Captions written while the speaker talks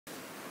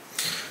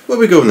where are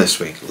we going this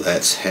week?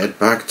 Let's head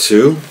back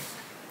to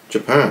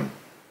Japan.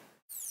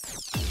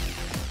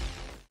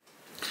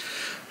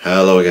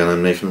 Hello again,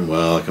 I'm Nathan.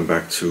 Welcome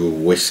back to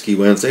Whiskey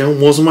Wednesday on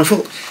Wasn't My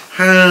Fault.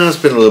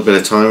 Has been a little bit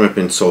of time. I've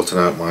been sorting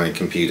out my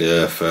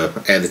computer for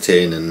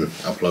editing and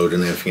uploading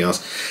and everything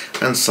else,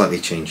 and slightly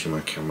changing my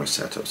camera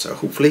setup, so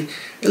hopefully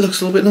it looks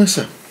a little bit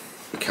nicer.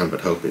 We can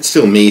but hope. It's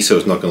still me, so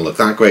it's not going to look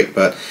that great,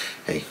 but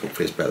hey,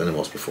 hopefully it's better than it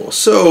was before.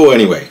 So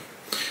anyway,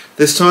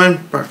 this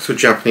time back to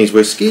Japanese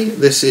whiskey.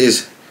 This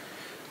is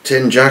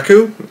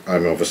Tenjaku.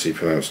 I'm obviously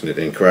pronouncing it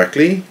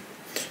incorrectly.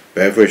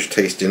 Beverage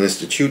Tasting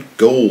Institute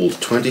Gold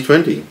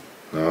 2020.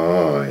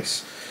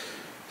 Nice.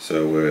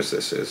 So where is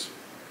this? Is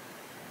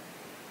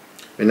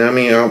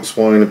Minami Alps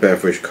Wine and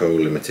Beverage Co.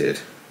 Limited.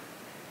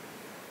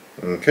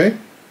 Okay.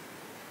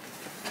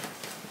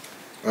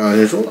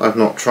 Unusual. I've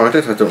not tried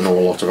it. I don't know a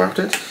lot about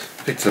it.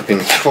 Picked it up in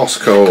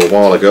Costco a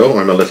while ago.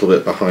 I'm a little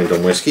bit behind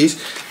on whiskies,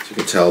 so you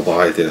can tell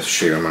by the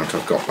sheer amount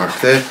I've got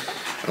back there,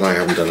 and I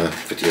haven't done a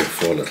video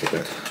for a little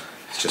bit.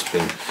 It's just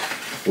been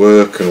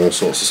work and all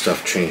sorts of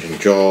stuff, changing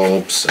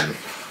jobs, and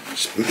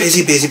just been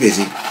busy.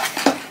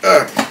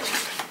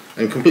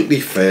 And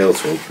completely failed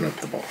to open up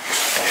the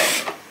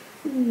box.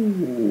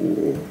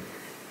 Ooh,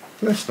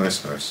 nice.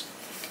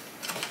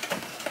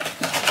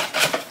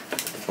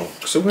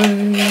 Box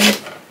away.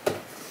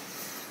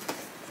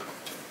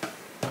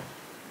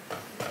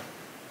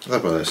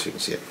 That well, so you can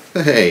see it.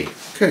 Hey,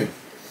 okay.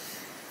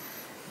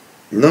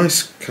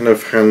 Nice kind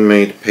of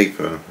handmade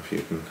paper. If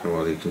you can,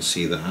 well, you can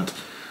see that.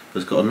 But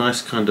it's got a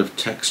nice kind of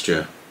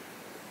texture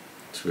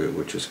to it,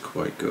 which is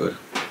quite good.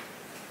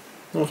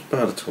 Not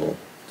bad at all.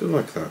 Do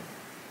like that.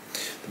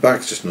 The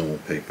back's just normal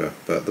paper,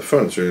 but the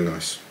front's really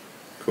nice.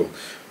 Cool.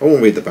 I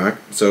won't read the back.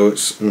 So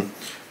it's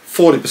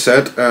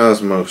 40%,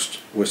 as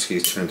most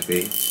whiskies tend to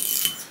be.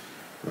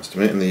 I must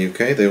admit, in the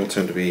UK, they all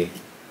tend to be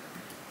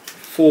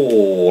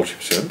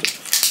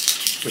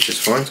 40%, which is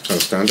fine. It's kind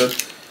of standard.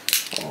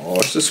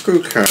 Oh, it's a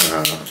screw cap.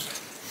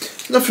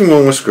 Nothing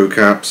wrong with screw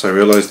caps, I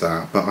realise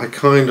that, but I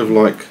kind of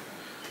like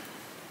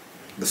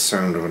the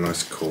sound of a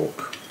nice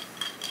cork.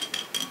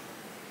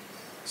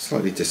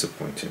 Slightly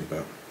disappointing,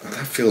 but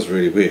that feels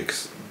really weird,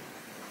 'cause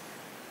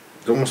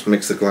it almost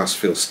makes the glass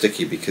feel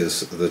sticky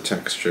because of the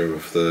texture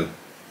of the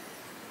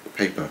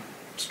paper.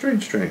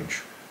 Strange.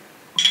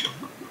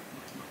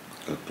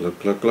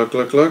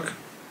 Glug.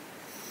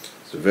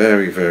 It's a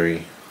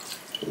very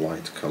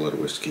light coloured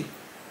whiskey.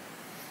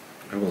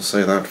 I will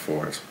say that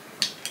for it.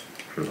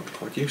 I'm not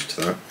quite used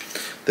to that.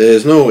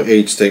 There's no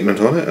age statement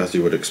on it, as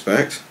you would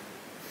expect.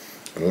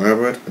 An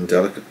elaborate and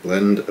delicate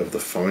blend of the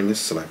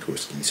finest select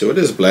whiskey. So it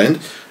is a blend.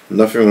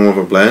 Nothing wrong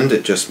with a blend.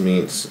 It just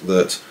means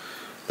that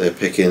they're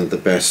picking the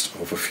best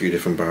of a few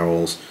different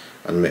barrels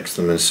and mix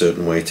them in a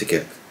certain way to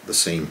get the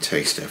same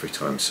taste every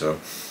time. So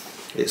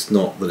it's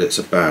not that it's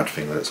a bad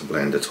thing that it's a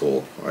blend at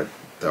all.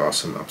 There are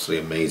some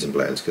absolutely amazing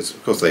blends, because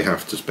of course they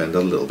have to spend a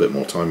little bit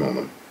more time on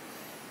them.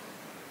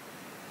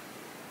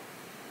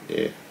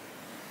 Yeah.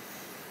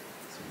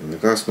 The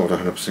glass not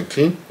 100%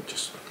 clean. It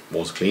just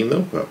was clean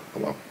though, but oh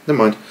well, never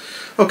mind.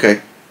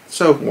 Okay,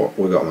 so what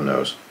we got on the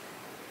nose?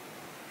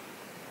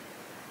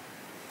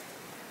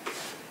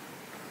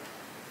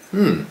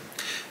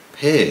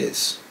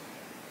 Pears.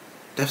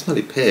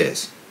 Definitely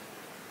pears.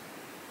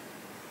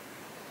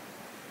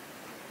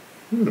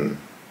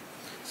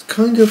 It's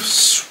kind of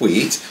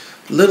sweet.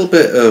 A little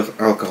bit of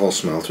alcohol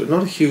smell to it.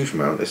 Not a huge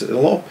amount. It's a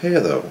lot of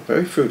pear though.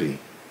 Very fruity.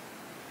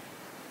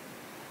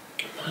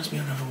 Reminds me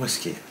of another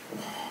whiskey.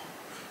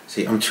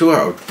 See, I'm too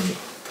out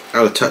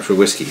of touch with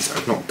whiskies.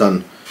 I've not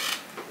done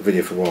a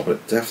video for a while, but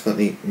it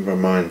definitely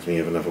reminds me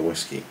of another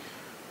whiskey.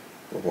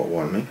 But what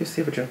one? Maybe it's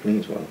the other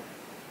Japanese one.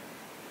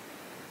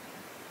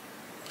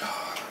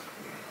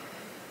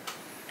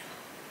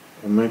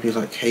 Or maybe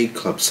like Hague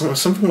Club.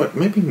 Something like,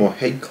 maybe more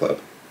Hague Club.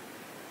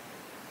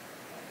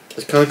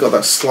 It's kind of got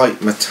that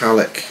slight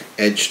metallic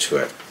edge to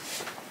it.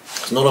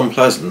 It's not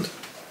unpleasant.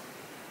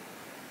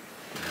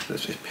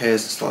 But it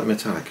pears slightly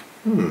metallic.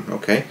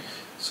 Okay.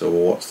 So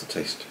what's the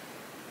taste?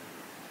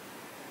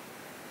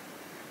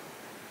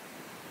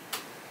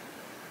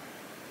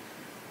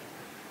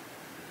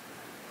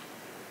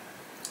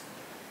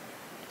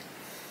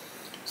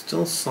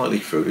 Still slightly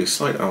fruity,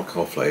 slight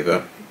alcohol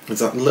flavour.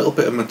 There's that little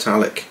bit of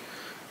metallic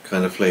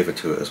kind of flavour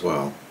to it as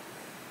well.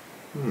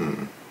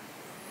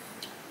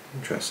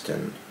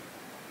 Interesting.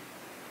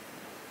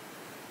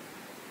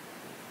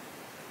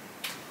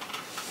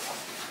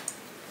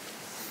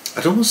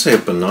 I'd almost say a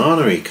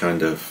banana-y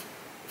kind of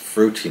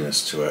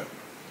fruitiness to it.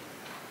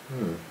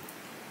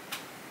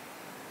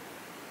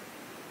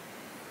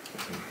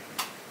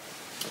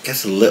 I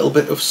guess a little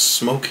bit of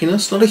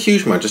smokiness, not a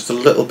huge amount, just a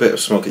little bit of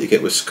smoke that you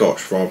get with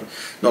Scotch, rather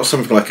not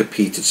something like a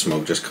peated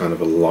smoke, just kind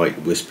of a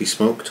light wispy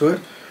smoke to it.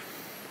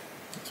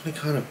 It's really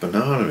kind of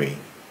banana-y.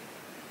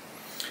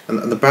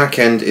 And the back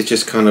end is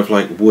just kind of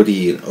like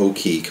woody and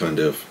oaky kind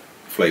of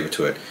flavour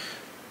to it.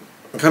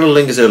 It kind of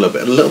lingers there a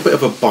little bit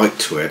of a bite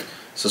to it.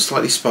 So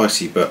slightly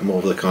spicy, but more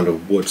of the kind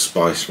of wood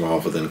spice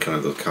rather than kind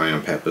of the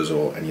cayenne peppers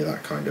or any of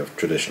that kind of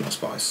traditional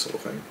spice sort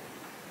of thing.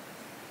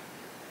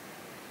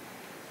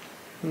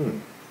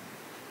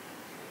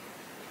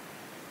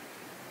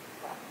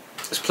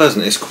 It's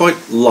pleasant. It's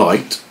quite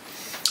light,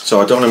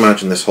 so I don't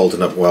imagine this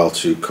holding up well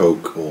to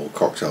Coke or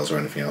cocktails or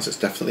anything else. It's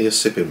definitely a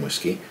sipping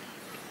whiskey.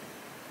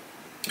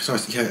 It's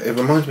nice. Yeah, it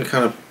reminds me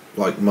kind of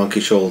like Monkey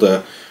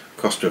Shoulder,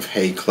 Costa of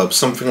Hay Club,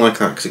 something like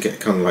that, because you get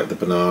kind of like the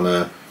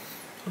banana.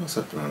 What was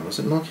that banana? Was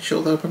it Monkey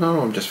Shoulder banana?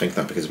 Or I'm just thinking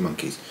that because of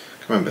monkeys. I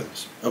can't remember.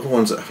 There's other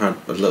ones that have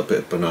had a little bit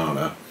of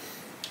banana,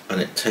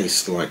 and it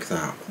tastes like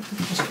that.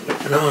 What was it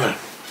with banana?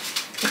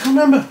 I can't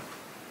remember.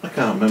 I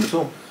can't remember at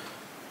all.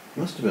 It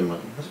must have been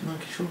was it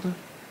Monkey Shoulder?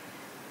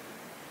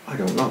 I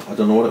don't know. I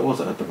don't know what it was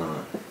that had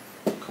banana.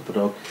 Copper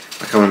Dog.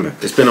 I can't remember.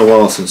 It's been a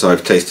while since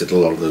I've tasted a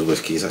lot of those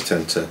whiskies. I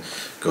tend to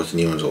go to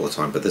new ones all the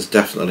time, but there's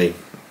definitely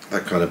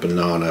that kind of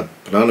banana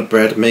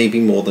bread, maybe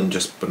more than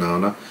just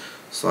banana.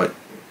 It's like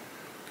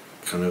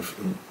kind of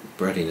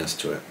breadiness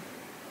to it.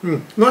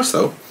 Nice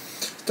though.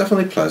 It's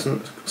definitely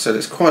pleasant. Like I said,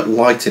 it's quite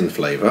light in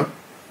flavour.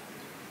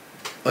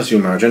 As you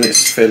imagine,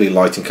 it's fairly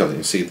light in colour. You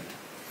can see the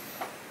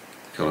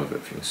colour of it,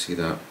 if you can see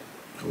that.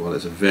 Well,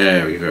 it's a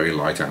very, very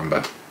light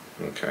amber.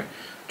 Okay.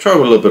 Try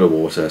with a little bit of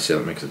water, see how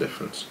that makes a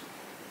difference.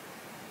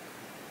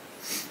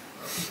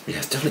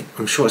 Yeah, definitely,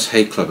 I'm sure it's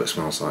Hay Club it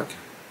smells like.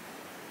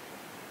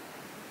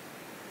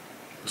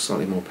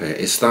 Slightly more pear.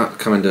 It's that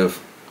kind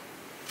of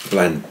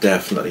blend,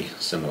 definitely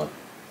similar.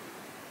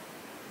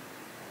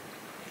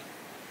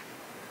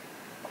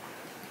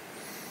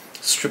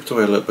 Stripped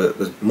away a little bit,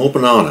 there's more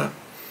banana.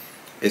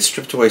 It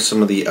stripped away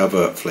some of the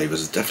other flavours.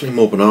 There's definitely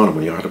more banana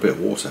when you add a bit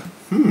of water.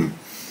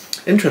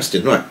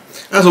 Interesting, right.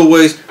 As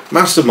always,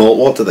 Master Malt,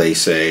 what do they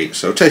say?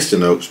 So, tasting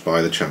notes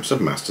by the champs of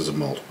Masters of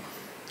Malt.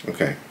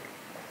 Okay.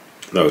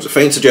 Now, it's a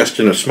faint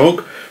suggestion of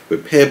smoke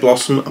with pear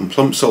blossom and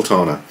plump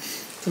sultana.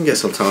 I didn't get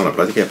sultana,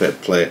 but I did get a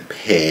bit of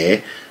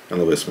pear and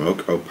a little bit of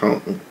smoke.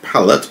 Oh,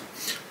 palate.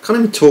 Can't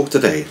even talk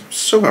today.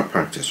 So out of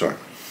practice, right.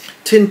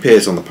 Tin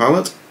pears on the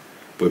palate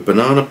with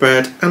banana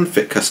bread and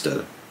thick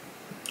custard.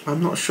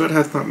 I'm not sure it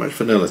has that much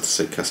vanilla to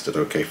say custard.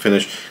 Okay,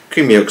 finish.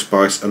 Creamy oak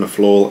spice and a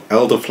floral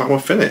elderflower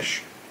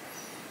finish.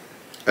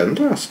 And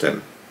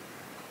lasting.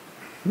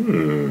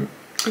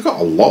 I got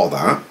a lot of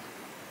that.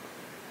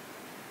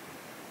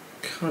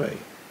 Okay.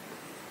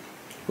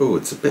 Oh,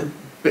 it's a bit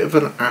of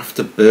an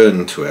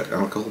afterburn to it,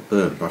 alcohol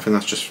burn. But I think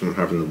that's just from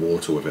having the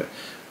water with it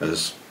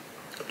has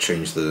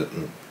changed the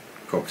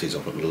properties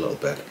of it a little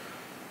bit.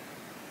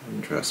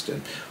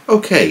 Interesting.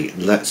 Okay,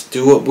 let's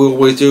do what we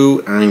always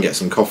do and get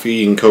some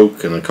coffee and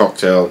Coke and a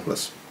cocktail.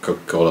 Let's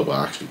Coca-Cola,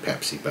 well actually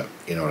Pepsi, but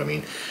you know what I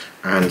mean.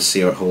 And see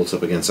how it holds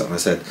up against something I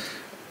said.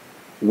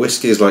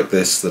 Whiskies like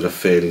this that are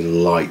fairly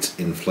light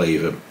in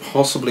flavour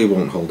possibly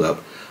won't hold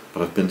up,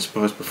 but I've been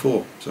surprised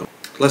before. So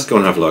let's go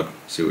and have a look,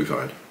 see what we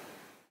find.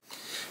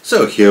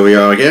 So here we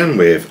are again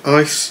with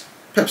ice,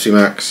 Pepsi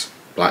Max,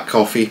 black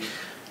coffee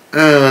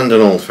and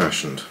an old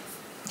fashioned.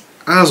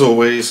 As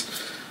always,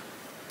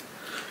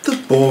 the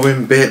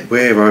boring bit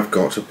where I've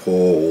got to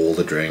pour all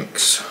the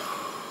drinks.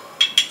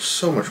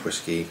 So much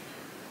whiskey.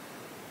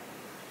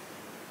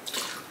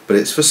 But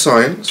it's for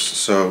science,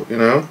 so you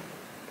know,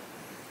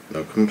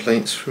 no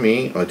complaints for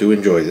me. I do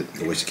enjoy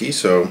the whiskey,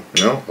 so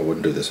you know, I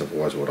wouldn't do this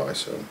otherwise, would I?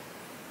 So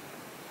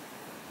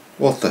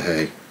what the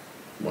hey,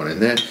 one in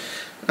there.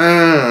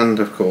 And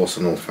of course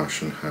an old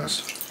fashioned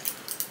has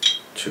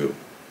two.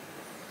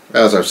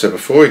 As I've said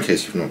before, in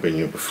case you've not been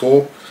here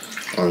before,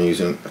 I'm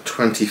using a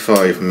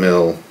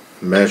 25ml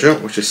measure,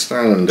 which is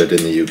standard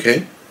in the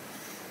UK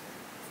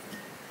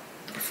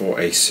for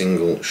a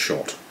single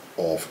shot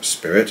of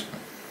spirit.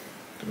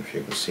 I don't know if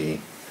you can see,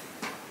 it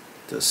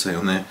does say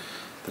on there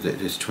that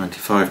it is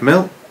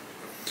 25ml,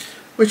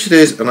 which it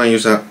is, and I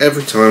use that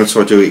every time,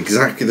 so I do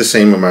exactly the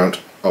same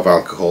amount of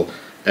alcohol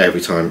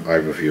every time I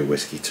review a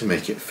whiskey to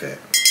make it fit.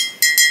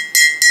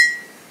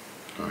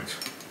 Right,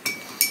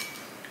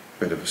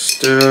 bit of a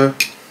stir,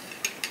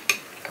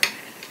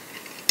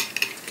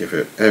 give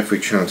it every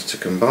chance to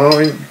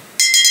combine,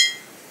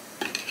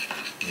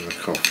 and the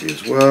coffee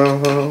as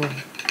well.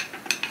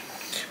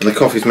 And the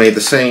coffee's made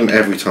the same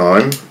every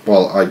time.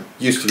 Well, I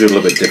used to do a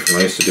little bit different.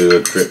 I used to do a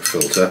drip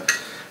filter,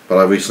 but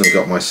I recently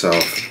got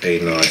myself a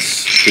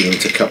nice bean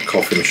to cup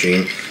coffee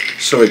machine,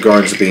 so it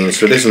grinds the beans.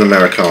 So it is an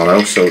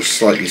Americano, so it's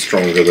slightly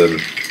stronger than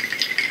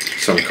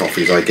some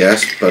coffees, I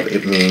guess, but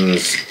it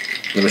means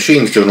the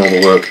machine's doing all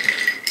the work,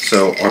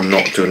 so I'm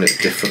not doing it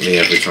differently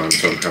every time,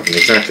 so I'm having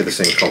exactly the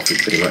same coffee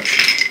pretty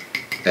much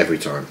every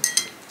time.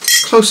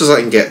 Close as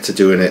I can get to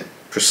doing it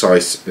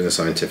precise in a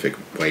scientific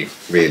way,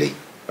 really,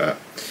 but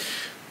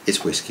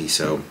it's whiskey,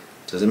 so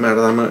does it matter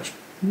that much?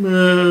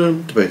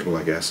 Debatable,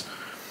 I guess.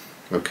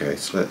 Okay,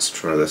 so let's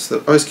try this.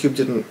 The ice cube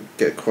didn't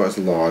get quite as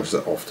large as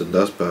it often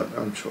does, but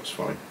I'm sure it's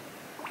fine.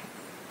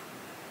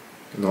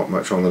 Not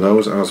much on the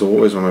nose, as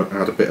always. When I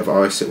add a bit of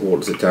ice, it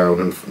waters it down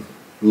and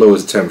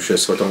lowers the temperature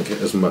so I don't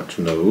get as much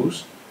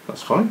nose.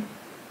 That's fine.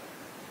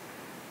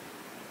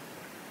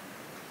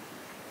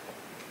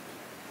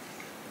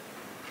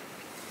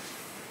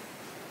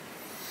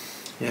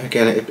 Yeah,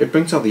 again, it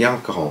brings out the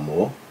alcohol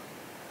more.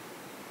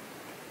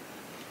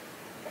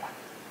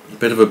 A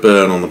bit of a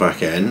burn on the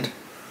back end.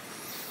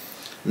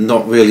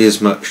 not really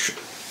as much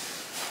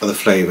of the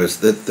flavours.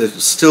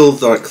 There's still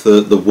like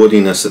the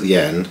woodiness at the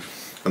end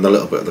and a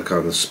little bit of the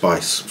kind of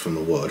spice from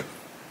the wood,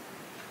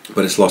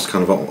 but it's lost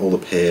kind of all the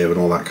pear and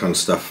all that kind of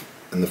stuff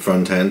in the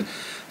front end,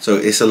 so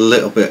it's a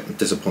little bit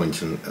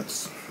disappointing.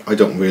 I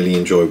don't really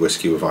enjoy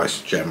whiskey with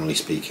ice, generally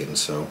speaking,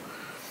 so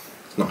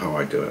it's not how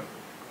I do it.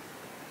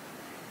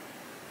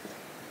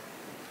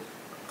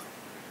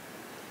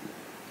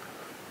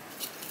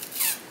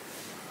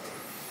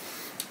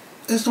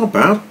 It's not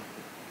bad.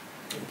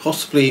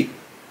 Possibly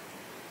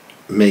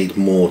made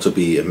more to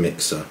be a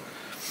mixer,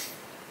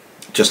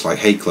 just like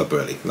Hay Club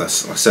really.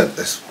 That's, like I said,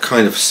 it's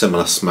kind of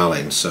similar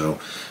smelling, so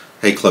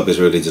Hay Club is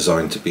really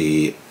designed to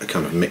be a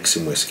kind of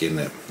mixing whiskey, isn't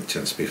it? It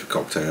tends to be for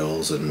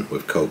cocktails and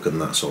with Coke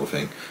and that sort of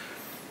thing.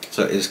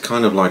 So it's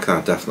kind of like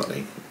that,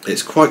 definitely.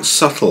 It's quite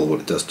subtle what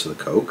it does to the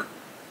Coke.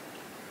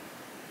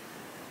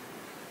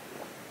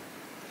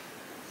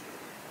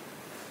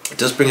 It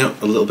does bring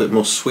out a little bit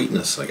more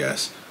sweetness, I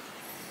guess.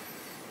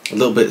 A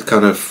little bit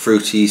kind of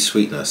fruity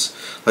sweetness,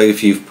 like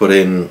if you've put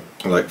in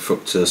like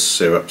fructose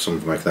syrup,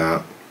 something like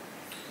that.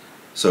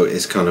 So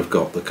it's kind of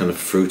got the kind of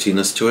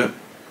fruitiness to it.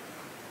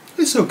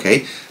 It's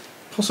okay,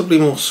 possibly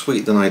more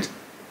sweet than I'd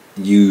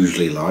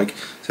usually like.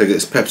 So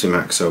it's Pepsi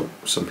Max, so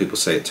some people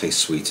say it tastes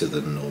sweeter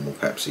than normal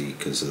Pepsi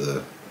because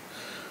of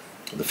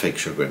the fake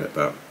sugar in it,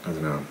 but I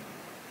don't know.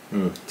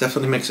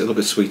 Definitely makes it a little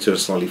bit sweeter and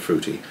slightly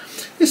fruity.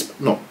 It's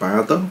not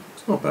bad though,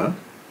 it's not bad.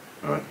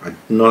 Alright, I'm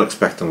not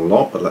expecting a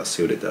lot, but let's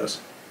see what it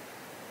does.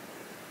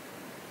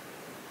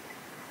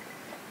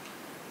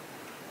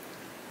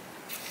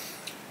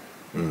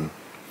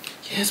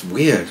 Yeah, it's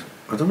weird.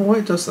 I don't know why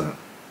it does that.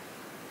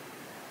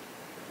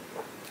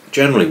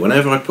 Generally,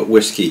 whenever I put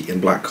whiskey in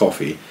black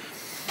coffee,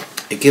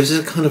 it gives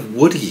it a kind of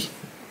woody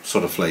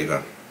sort of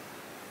flavour.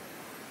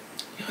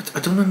 I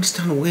don't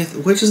understand where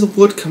does the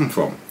wood come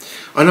from?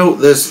 I know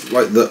there's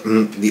like the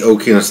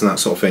oakiness and that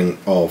sort of thing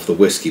of the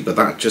whiskey, but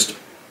that just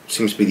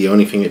seems to be the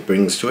only thing it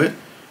brings to it.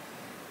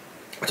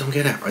 I don't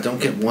get it. I don't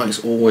get why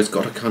it's always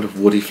got a kind of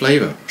woody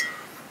flavour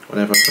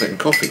whenever I put it in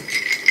coffee.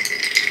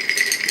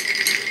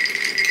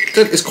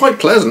 It's quite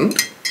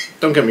pleasant,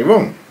 don't get me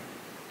wrong.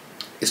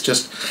 It's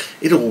just,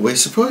 it always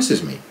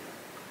surprises me.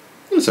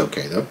 It's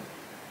okay though.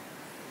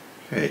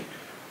 Hey,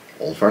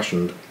 old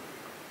fashioned.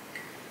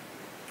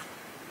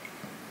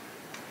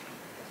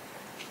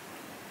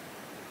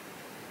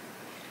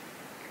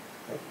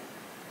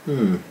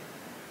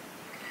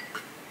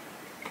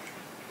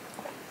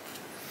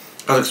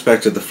 As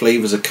expected, the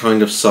flavours are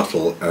kind of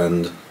subtle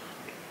and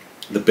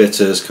the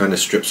bitters kind of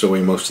strips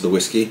away most of the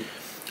whiskey.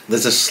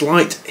 There's a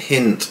slight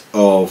hint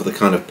of the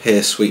kind of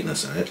pear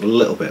sweetness in it, a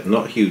little bit,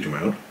 not a huge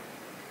amount.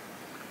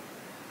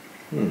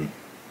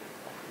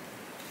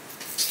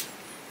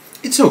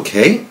 It's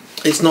okay.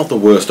 It's not the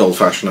worst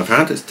old-fashioned I've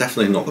had. It's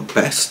definitely not the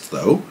best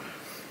though.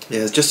 Yeah,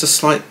 there's just a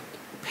slight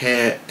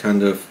pear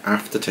kind of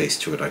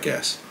aftertaste to it, I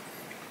guess.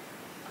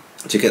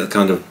 To get the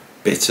kind of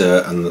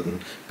bitter and the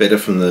bitter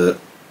from the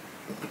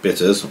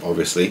bitters,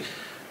 obviously,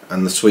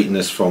 and the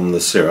sweetness from the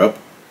syrup.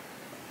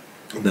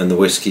 And then the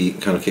whiskey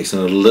kind of kicks in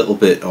a little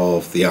bit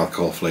of the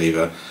alcohol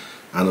flavour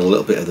and a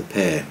little bit of the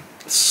pear.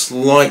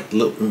 Slight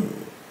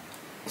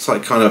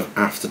kind of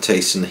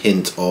aftertaste and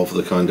hint of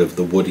the kind of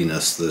the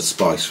woodiness, the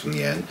spice from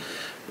the end.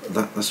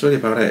 That's really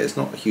about it. It's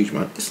not a huge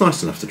amount. It's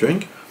nice enough to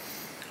drink.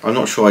 I'm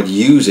not sure I'd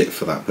use it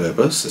for that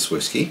purpose, this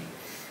whiskey.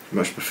 I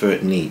much prefer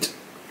it neat.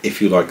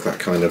 If you like that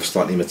kind of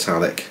slightly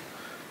metallic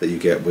that you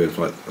get with,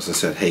 like, as I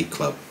said, Hay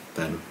Club,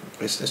 then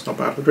it's not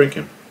bad for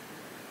drinking.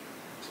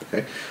 It's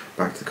okay.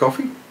 Back to the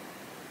coffee.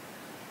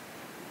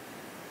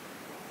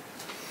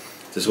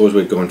 It's always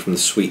weird going from the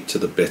sweet to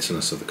the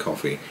bitterness of the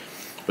coffee,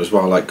 but as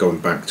well I like going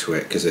back to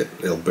it because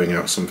it'll bring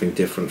out something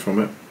different from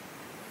it.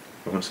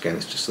 But once again,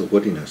 it's just the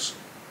woodiness.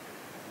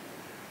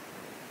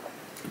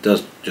 It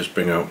does just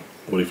bring out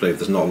woody flavour.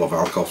 There's not a lot of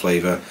alcohol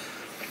flavour.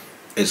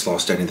 It's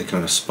lost any of the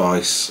kind of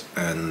spice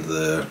and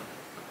the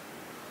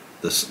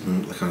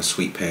kind of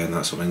sweet pear and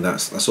that sort of thing.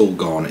 That's all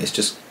gone. It's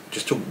just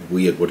a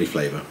weird woody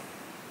flavour.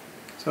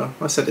 So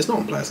like I said, it's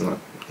not unpleasant.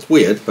 It's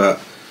weird, but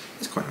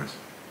it's quite nice.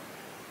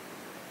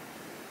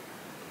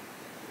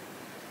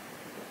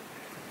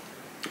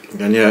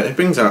 And yeah, it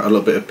brings out a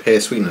little bit of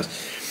pear sweetness.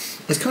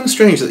 It's kind of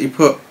strange that you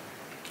put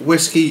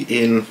whiskey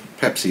in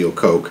Pepsi or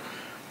Coke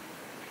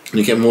and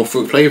you get more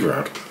fruit flavour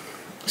out.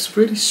 It's a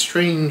really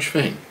strange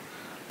thing,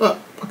 but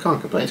I can't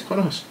complain, it's quite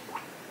nice.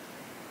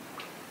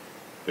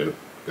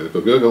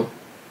 Google.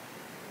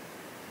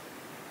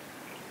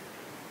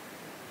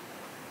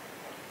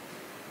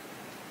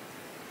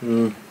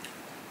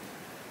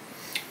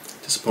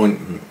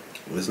 Disappointing.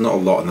 There's not a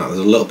lot in that. There's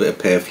a little bit of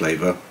pear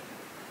flavour.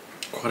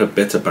 Quite a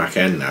bitter back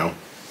end now.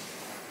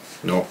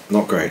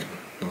 Not great.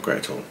 Not great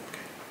at all. Okay.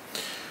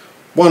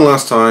 One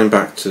last time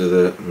back to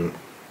the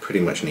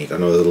pretty much neat. I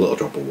know there's a little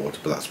drop of water,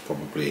 but that's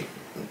probably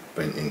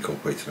been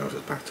incorporated now, so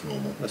it's back to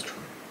normal. Let's try.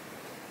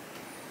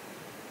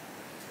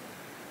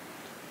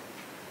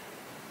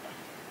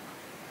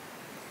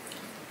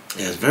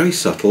 Yeah, it's very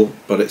subtle,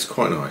 but it's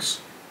quite nice.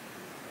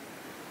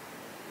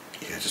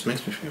 Yeah, just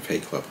makes me think of Hay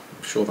Club.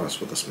 I'm sure that's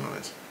what the smell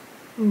is.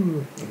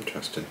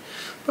 Interesting.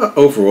 But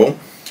overall,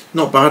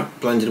 not bad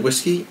blended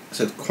whiskey. I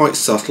said quite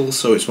subtle,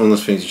 so it's one of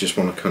those things you just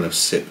want to kind of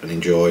sip and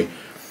enjoy.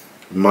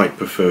 Might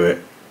prefer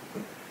it,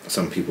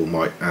 some people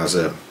might, as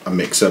a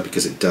mixer,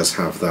 because it does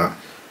have that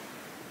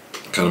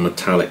kind of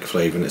metallic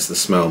flavour, and it's the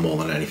smell more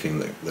than anything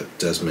that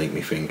does make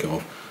me think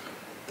of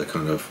the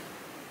kind of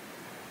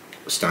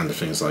standard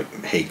things like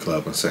Hay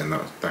Club. And saying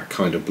that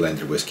kind of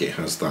blended whiskey, it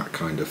has that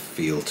kind of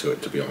feel to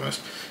it, to be honest.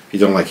 If you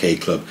don't like Hay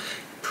Club,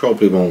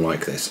 probably won't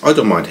like this. I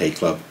don't mind Hay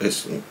Club.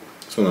 It's one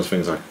of those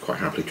things I quite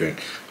happily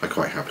drink. I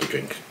quite happily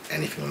drink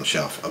anything on the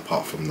shelf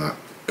apart from that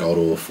god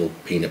awful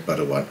peanut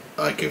butter one.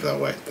 I give that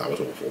away. That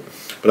was awful.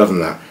 But other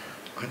than that,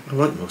 I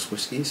like most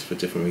whiskies for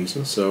different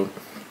reasons, so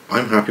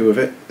I'm happy with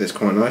it. It's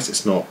quite nice.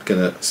 It's not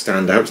going to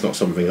stand out. It's not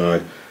something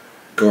I'd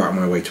go out of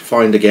my way to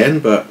find again,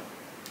 but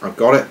I've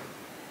got it.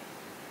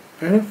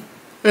 Fair enough.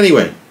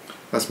 Anyway,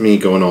 that's me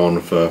going on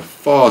for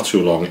far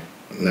too long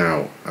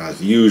now,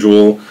 as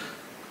usual.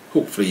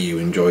 Hopefully you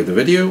enjoyed the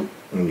video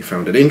and you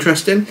found it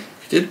interesting.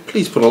 If you did,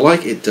 please put a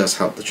like. It does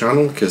help the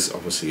channel, because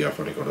obviously I've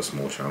only got a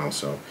small channel,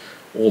 so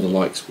all the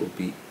likes will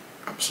be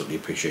absolutely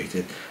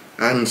appreciated.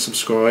 And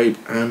subscribe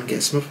and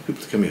get some other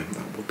people to come here.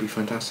 That would be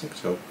fantastic.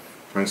 So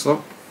thanks a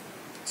lot.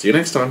 See you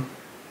next time.